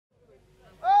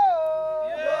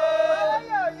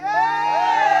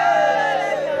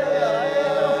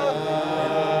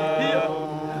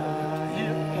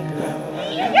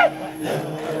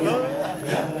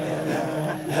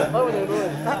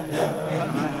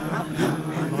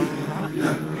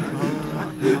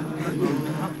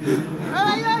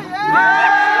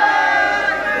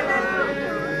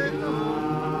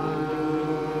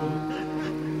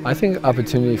I think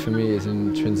opportunity for me is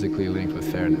intrinsically linked with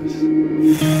fairness.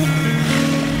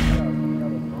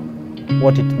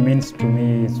 What it means to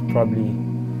me is probably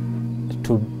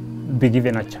to be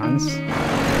given a chance.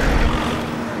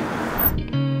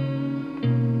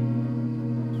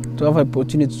 To have an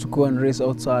opportunity to go and race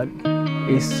outside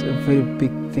is a very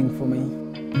big thing for me.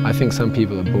 I think some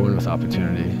people are born with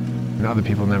opportunity, and other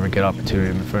people never get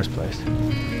opportunity in the first place.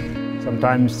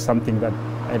 Sometimes something that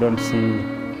I don't see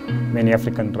many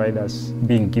African riders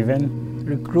being given.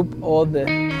 Regroup all the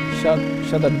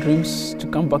shattered dreams to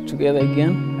come back together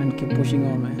again and keep pushing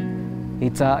on, man.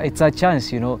 It's a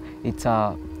chance, you know. It's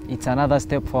another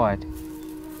step forward.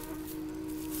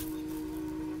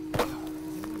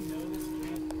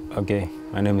 Okay,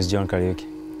 my name is John Kariuki.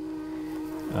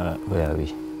 Where are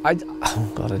we?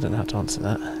 Oh God, I don't know how to answer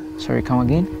that. Sorry, come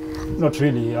again? Not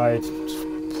really. Yeah,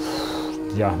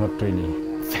 not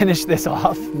really. Finish this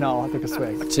off? No, I'll take a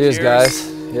swig. Cheers,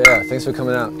 guys. Yeah, thanks for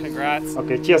coming out. Congrats.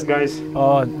 Okay, cheers, guys.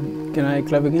 Can I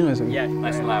clap again or something? Yeah,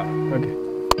 nice and loud. Okay.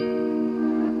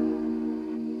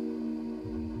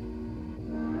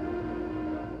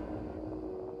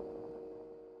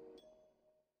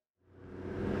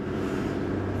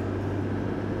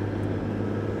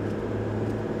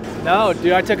 No,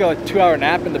 dude, I took a 2-hour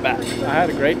nap in the back. I had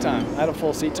a great time. I had a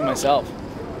full seat to myself.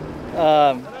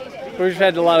 We've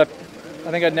had a lot of, I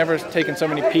think I'd never taken so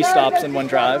many pit stops in one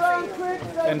drive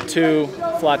and 2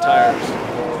 flat tires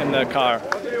in the car.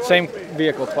 Same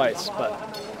vehicle twice, but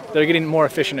they're getting more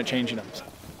efficient at changing them.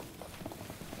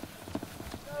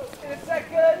 In a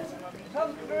second,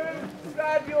 come through,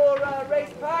 grab your race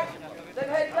pack, then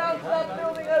head down to that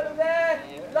building over there.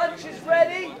 Lunch is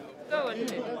ready.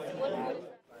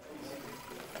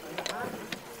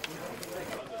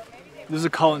 This is a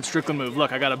Colin Strickland move.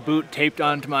 Look, I got a boot taped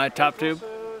onto my top tube.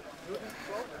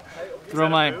 Throw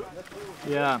my,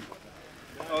 yeah.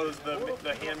 Oh, this is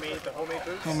the handmade, the homemade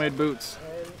boots? Homemade boots.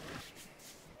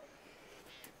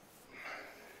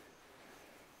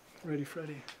 Ready,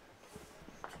 Freddy.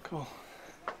 Cool.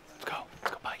 Let's go.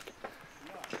 Let's go bike.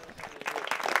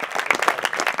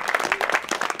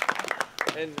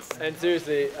 And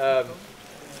seriously,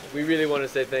 we really want to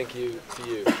say thank you to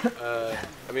you. I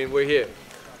mean, we're here.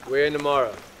 We're in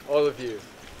Amara. All of you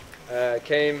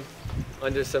came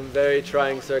under some very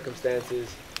trying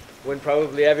circumstances when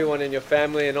probably everyone in your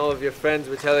family and all of your friends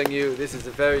were telling you this is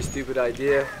a very stupid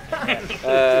idea.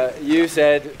 You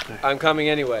said, I'm coming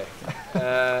anyway.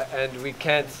 And we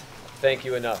can't thank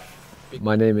you enough.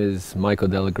 My name is Michael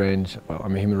Delagrange.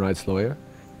 I'm a human rights lawyer.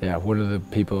 Yeah, one of the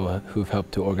people who've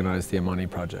helped to organize the Amani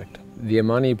project. The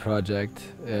Amani project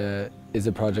is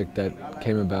a project that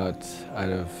came about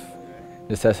out of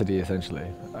necessity, essentially.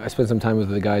 I spent some time with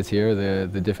the guys here,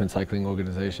 the different cycling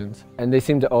organizations, and they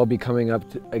seem to all be coming up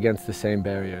against the same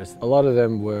barriers. A lot of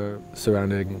them were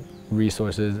surrounding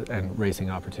resources and racing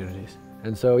opportunities.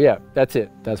 And so, yeah, that's it.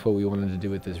 That's what we wanted to do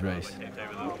with this race.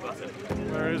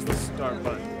 Where is the start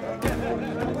button?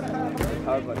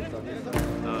 Power button's on this side.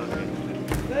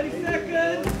 30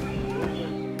 seconds.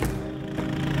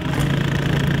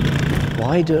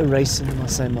 Why do a race in the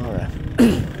Masai Mara?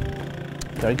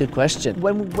 Very good question.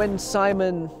 When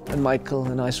Simon and Michael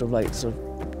and I sort of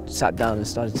sat down and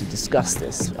started to discuss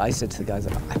this, I said to the guys,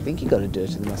 I think you got to do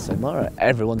it in the Masai Mara.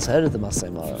 Everyone's heard of the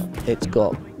Masai Mara. It's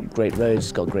got great roads,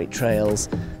 it's got great trails,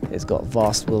 it's got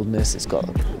vast wilderness, it's got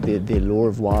the allure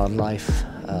of wildlife.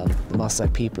 The Masai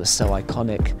people are so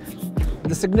iconic.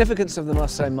 The significance of the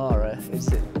Masai Mara is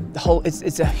that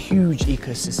it's a huge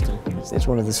ecosystem. It's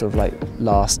one of the sort of like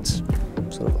last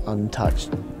sort of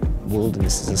untouched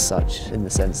wildernesses as such, in the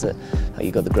sense that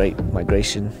you've got the great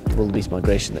migration, wildebeest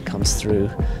migration that comes through.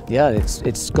 Yeah,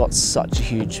 it's got such a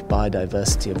huge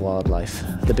biodiversity of wildlife.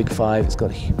 The Big Five, it's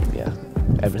got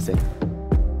everything.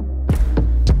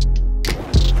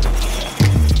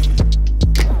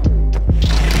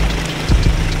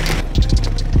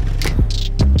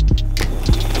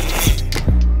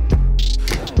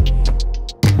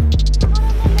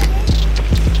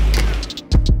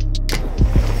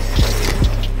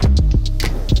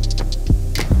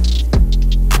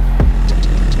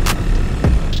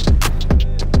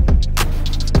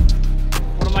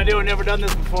 Never done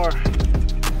this before.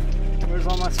 Where's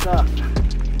all my stuff?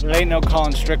 There ain't no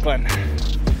Colin Strickland. What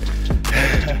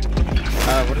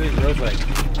are these roads like?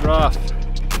 Rough.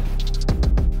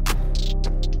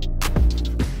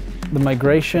 The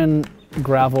migration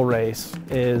gravel race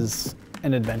is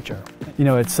an adventure. You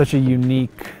know, it's such a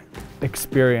unique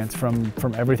experience from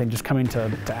everything, just coming to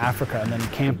Africa and then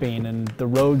camping and the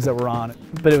roads that we're on.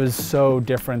 But it was so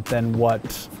different than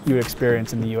what you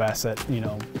experience in the US at, you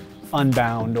know,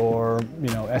 Unbound or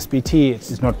SBT.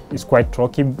 It's quite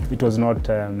rocky. It was not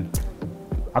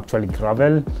actually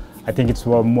gravel. I think it's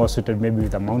more suited maybe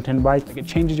with a mountain bike. Like, it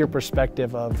changes your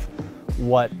perspective of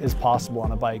what is possible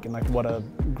on a bike and like what a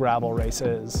gravel race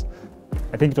is.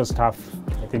 I think it was tough.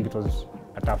 I think it was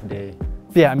a tough day.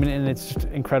 Yeah, I mean, and it's just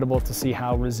incredible to see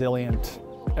how resilient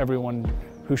everyone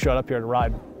who showed up here to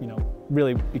ride,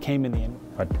 really became in the end.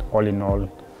 But all in all,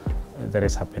 the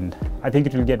race happened. I think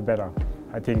it will get better.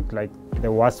 I think like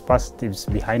the worst part is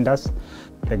behind us.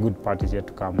 The good part is yet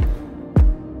to come.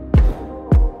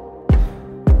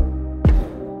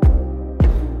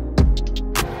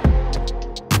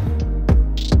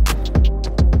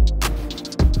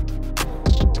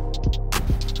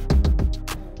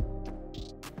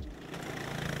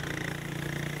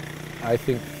 I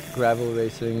think gravel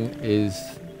racing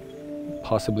is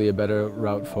possibly a better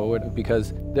route forward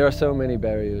because there are so many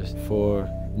barriers for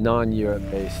non-Europe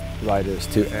based riders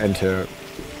to enter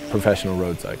professional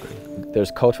road cycling.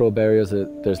 There's cultural barriers,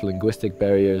 there's linguistic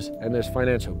barriers, and there's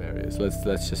financial barriers.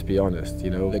 Let's just be honest,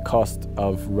 the cost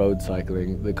of road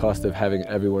cycling, the cost of having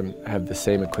everyone have the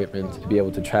same equipment to be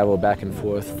able to travel back and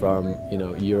forth from,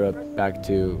 Europe back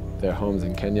to their homes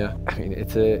in Kenya. I mean,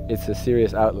 it's a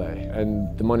serious outlay,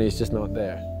 and the money is just not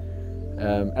there.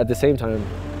 At the same time,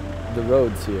 the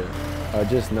roads here are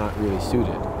just not really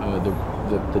suited.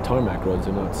 The tarmac roads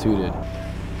are not suited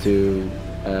to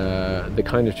the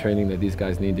kind of training that these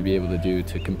guys need to be able to do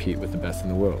to compete with the best in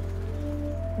the world.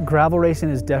 Gravel racing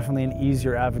is definitely an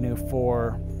easier avenue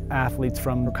for athletes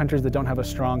from countries that don't have a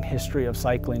strong history of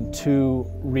cycling to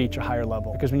reach a higher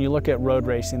level. Because when you look at road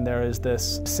racing, there is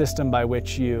this system by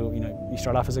which you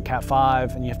start off as a Cat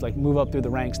 5 and you have to move up through the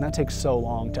ranks, and that takes so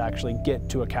long to actually get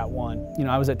to a Cat 1.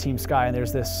 I was at Team Sky, and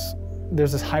there's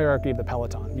this hierarchy of the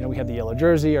peloton. We had the yellow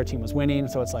jersey, our team was winning,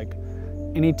 so it's like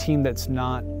any team that's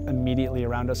not immediately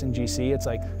around us in GC, it's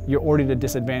like you're already at a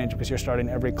disadvantage because you're starting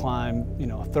every climb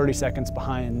 30 seconds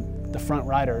behind the front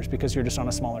riders because you're just on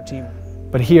a smaller team.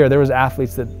 But here, there was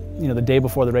athletes that, the day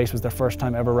before the race was their first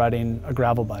time ever riding a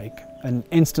gravel bike, and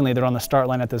instantly they're on the start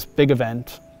line at this big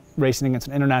event, racing against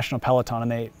an international peloton, and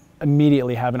they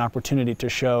immediately have an opportunity to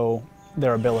show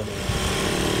their ability.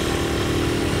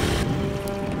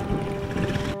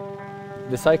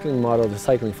 The cycling model, the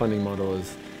cycling funding model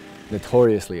is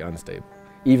notoriously unstable,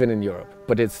 even in Europe,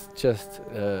 but it's just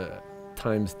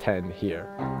times 10 here.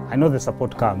 I know the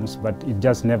support comes, but it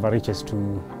just never reaches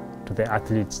to the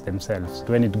athletes themselves.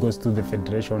 When it goes to the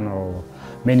federation or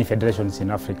many federations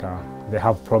in Africa, they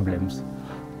have problems.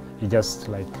 It just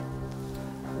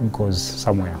goes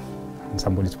somewhere in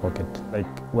somebody's pocket.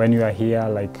 When you are here,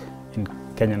 in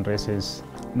Kenyan races,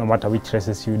 no matter which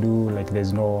races you do,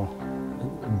 there's no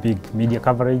big media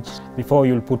coverage. Before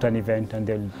you'll put an event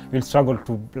and you'll struggle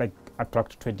to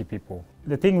attract 20 people.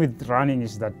 The thing with running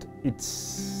is that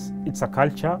it's a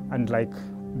culture, and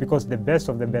because the best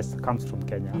of the best comes from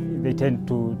Kenya, they tend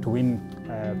to win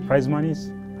prize monies,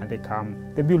 and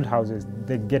they build houses,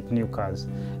 they get new cars.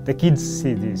 The kids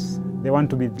see this, they want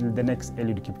to be the next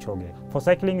Eliud Kipchoge. For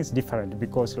cycling it's different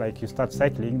because you start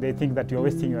cycling, they think that you're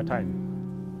wasting your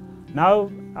time.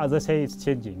 Now, as I say, it's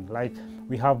changing.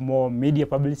 We have more media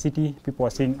publicity, people are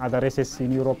seeing other races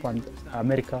in Europe and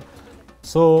America.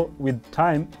 So with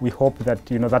time, we hope that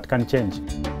that can change.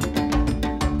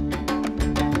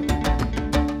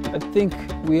 I think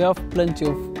we have plenty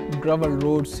of gravel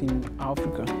roads in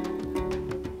Africa,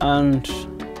 and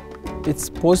it's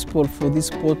possible for this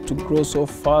sport to grow so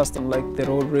fast, unlike the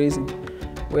road racing,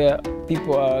 where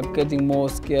people are getting more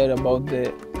scared about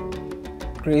the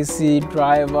crazy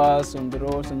drivers on the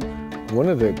roads. And one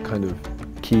of the kind of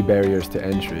key barriers to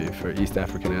entry for East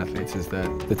African athletes is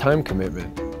that the time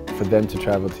commitment for them to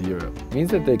travel to Europe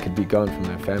means that they could be gone from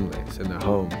their families and their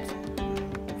homes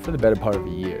for the better part of a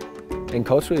year. And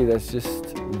culturally, that's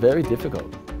just very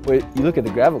difficult. Where you look at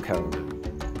the gravel calendar,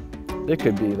 there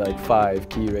could be 5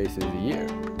 key races a year,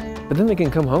 but then they can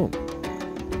come home.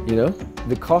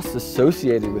 The costs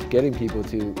associated with getting people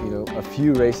to a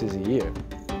few races a year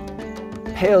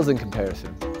pales in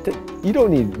comparison. You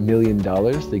don't need $1 million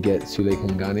to get Sule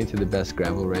Kungani to the best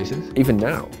gravel races. Even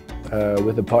now,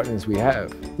 with the partners we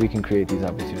have, we can create these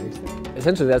opportunities.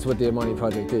 Essentially, that's what the Amani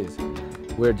project is.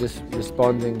 We're just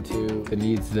responding to the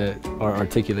needs that are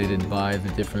articulated by the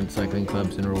different cycling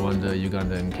clubs in Rwanda,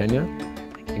 Uganda, and Kenya,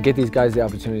 and get these guys the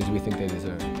opportunities we think they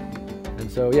deserve.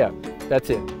 And so, yeah, that's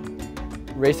it.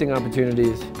 Racing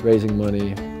opportunities, raising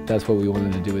money, that's what we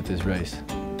wanted to do with this race.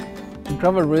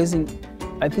 Gravel racing,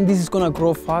 I think this is going to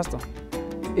grow faster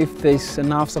if there's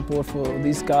enough support for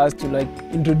these guys to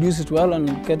introduce it well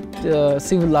and get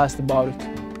civilized about it.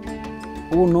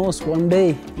 Who knows, one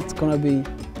day it's going to be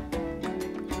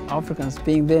Africans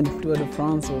being there in Tour de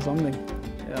France or something,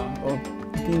 yeah, or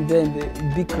being there in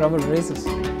the big gravel races.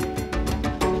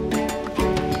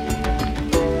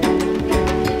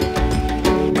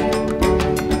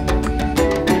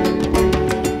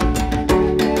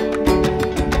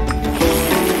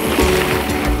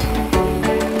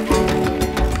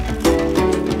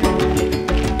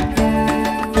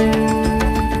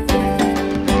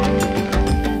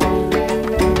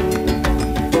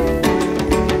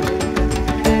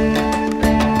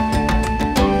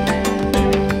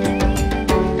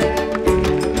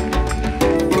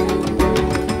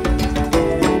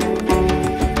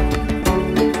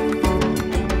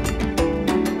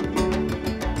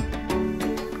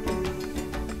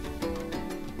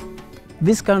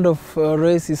 This kind of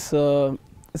race is a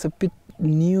bit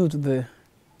new to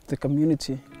the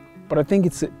community, but I think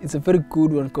it's a very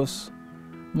good one because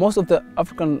most of the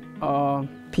African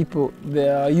people, they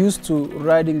are used to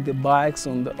riding the bikes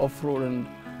on the off-road, and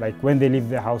like when they leave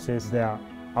their houses, their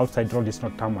outside road is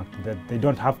not tarmacked. That they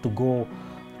don't have to go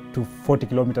to 40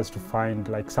 kilometers to find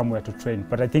like somewhere to train.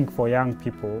 But I think for young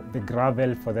people, the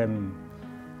gravel for them,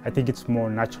 I think it's more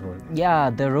natural. Yeah,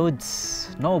 the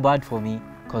roads no bad for me,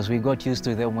 because we got used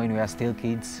to them when we are still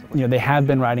kids. You know, they have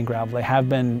been riding gravel, they have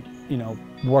been, you know,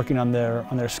 working on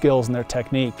their skills and their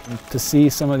technique. And to see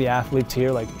some of the athletes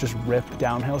here like just rip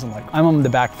downhills, I'm on the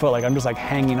back foot, like I'm just like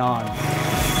hanging on.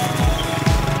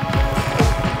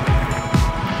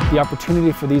 The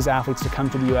opportunity for these athletes to come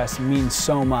to the US means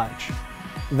so much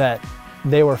that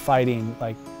they were fighting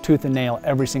like tooth and nail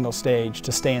every single stage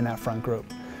to stay in that front group.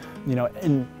 You know,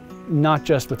 and not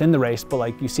just within the race, but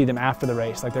like you see them after the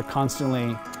race, like they're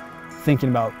constantly thinking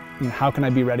about, you know, how can I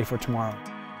be ready for tomorrow?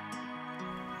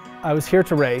 I was here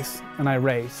to race, and I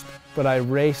raced, but I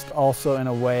raced also in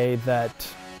a way that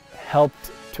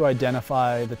helped to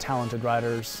identify the talented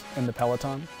riders in the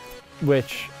peloton,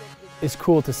 which is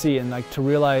cool to see, and like to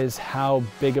realize how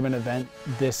big of an event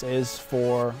this is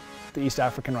for the East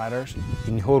African riders.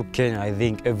 In whole Kenya, I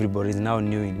think everybody is now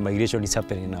new. Migration is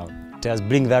happening now. It has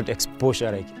bring that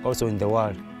exposure, like also in the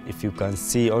world. If you can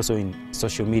see also in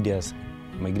social medias,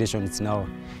 migration is now,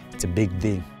 it's a big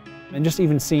thing. And just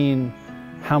even seeing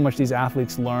how much these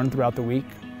athletes learn throughout the week,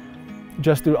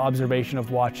 just through observation of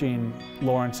watching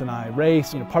Lawrence and I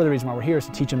race. You know, part of the reason why we're here is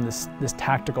to teach them this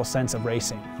tactical sense of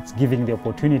racing. It's giving the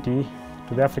opportunity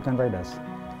to the African riders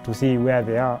to see where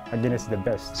they are against the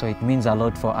best. So it means a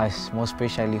lot for us, most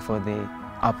especially for the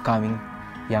upcoming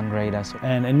young riders.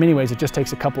 And in many ways, it just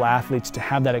takes a couple of athletes to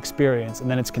have that experience, and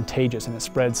then it's contagious and it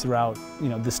spreads throughout, you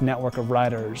know, this network of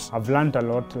riders. I've learned a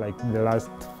lot, like the last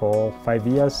 4 or 5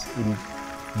 years in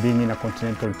being in a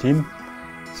continental team.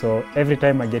 So every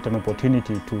time I get an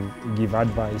opportunity to give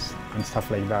advice and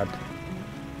stuff like that,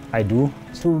 I do.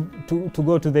 To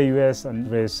go to the US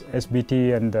and race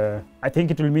SBT, and I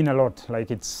think it will mean a lot.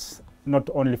 Like it's not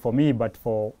only for me, but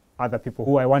for other people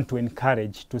who I want to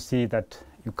encourage to see that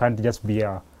you can't just be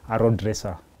a road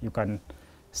racer. You can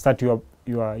start your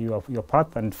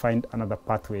path and find another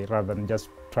pathway rather than just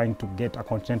trying to get a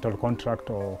continental contract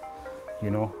or,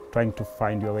 you know, trying to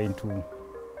find your way into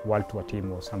World Tour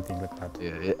team or something like that.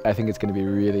 Yeah, I think it's going to be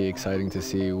really exciting to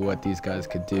see what these guys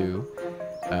could do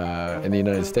in the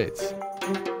United States.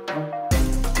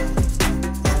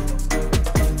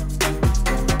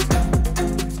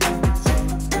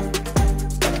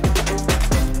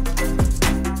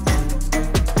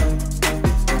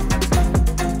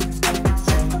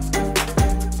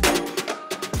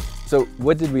 So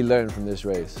what did we learn from this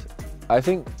race? I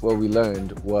think what we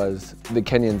learned was the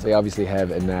Kenyans, they obviously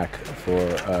have a knack for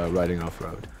riding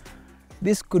off-road.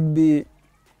 This could be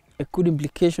a good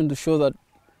implication to show that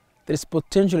there's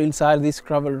potential inside this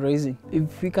gravel racing.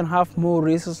 If we can have more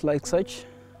races like such,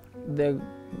 there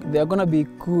are going to be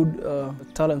good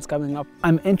talents coming up.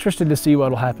 I'm interested to see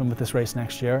what will happen with this race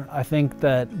next year. I think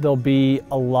that there'll be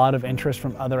a lot of interest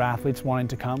from other athletes wanting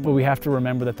to come, but we have to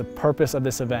remember that the purpose of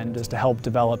this event is to help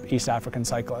develop East African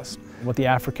cyclists. What the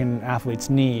African athletes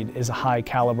need is a high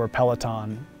caliber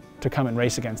peloton to come and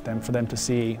race against them, for them to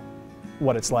see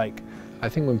what it's like. I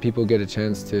think when people get a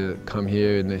chance to come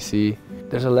here and they see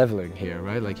there's a leveling here,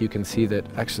 right? Like you can see that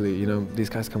actually, you know, these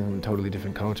guys come from a totally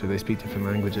different culture, they speak different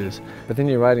languages, but then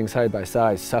you're riding side by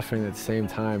side, suffering at the same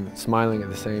time, smiling at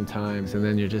the same times, and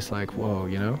then you're just like, whoa,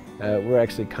 you know, we're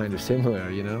actually kind of similar,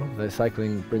 you know? The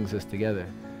cycling brings us together.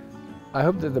 I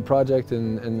hope that the project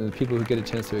and the people who get a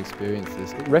chance to experience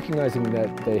this, recognizing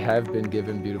that they have been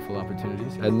given beautiful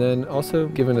opportunities, and then also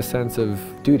given a sense of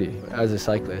duty. As a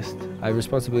cyclist, I have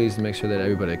responsibilities to make sure that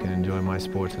everybody can enjoy my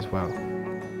sport as well.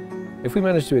 If we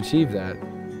manage to achieve that,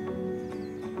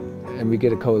 and we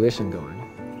get a coalition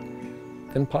going,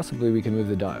 then possibly we can move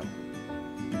the dial.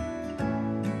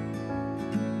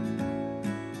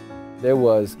 There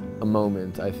was a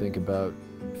moment, I think about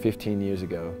 15 years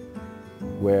ago,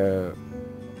 where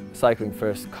cycling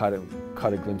first caught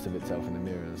a glimpse of itself in the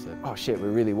mirror and said, oh shit, we're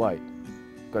really white.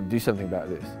 Got to do something about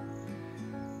this.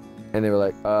 And they were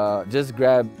like, just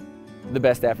grab the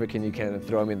best African you can and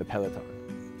throw him in the peloton.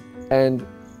 And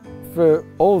for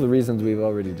all the reasons we've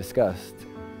already discussed,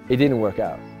 it didn't work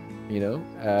out, you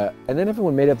know? And then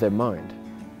everyone made up their mind.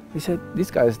 They said,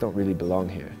 these guys don't really belong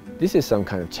here. This is some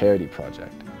kind of charity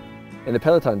project. And the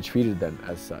peloton treated them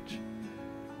as such.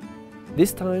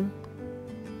 This time,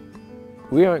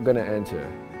 we aren't going to enter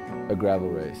a gravel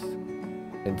race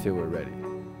until we're ready.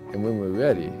 And when we're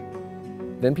ready,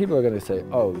 then people are going to say,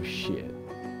 oh shit,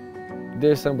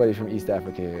 there's somebody from East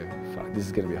Africa here. Fuck, this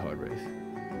is going to be a hard race.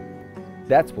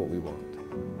 That's what we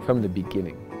want from the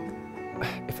beginning.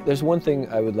 If there's one thing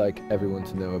I would like everyone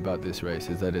to know about this race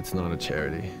is that it's not a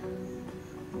charity.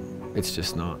 It's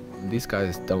just not. These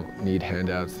guys don't need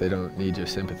handouts. They don't need your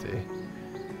sympathy.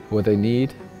 What they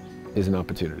need is an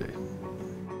opportunity.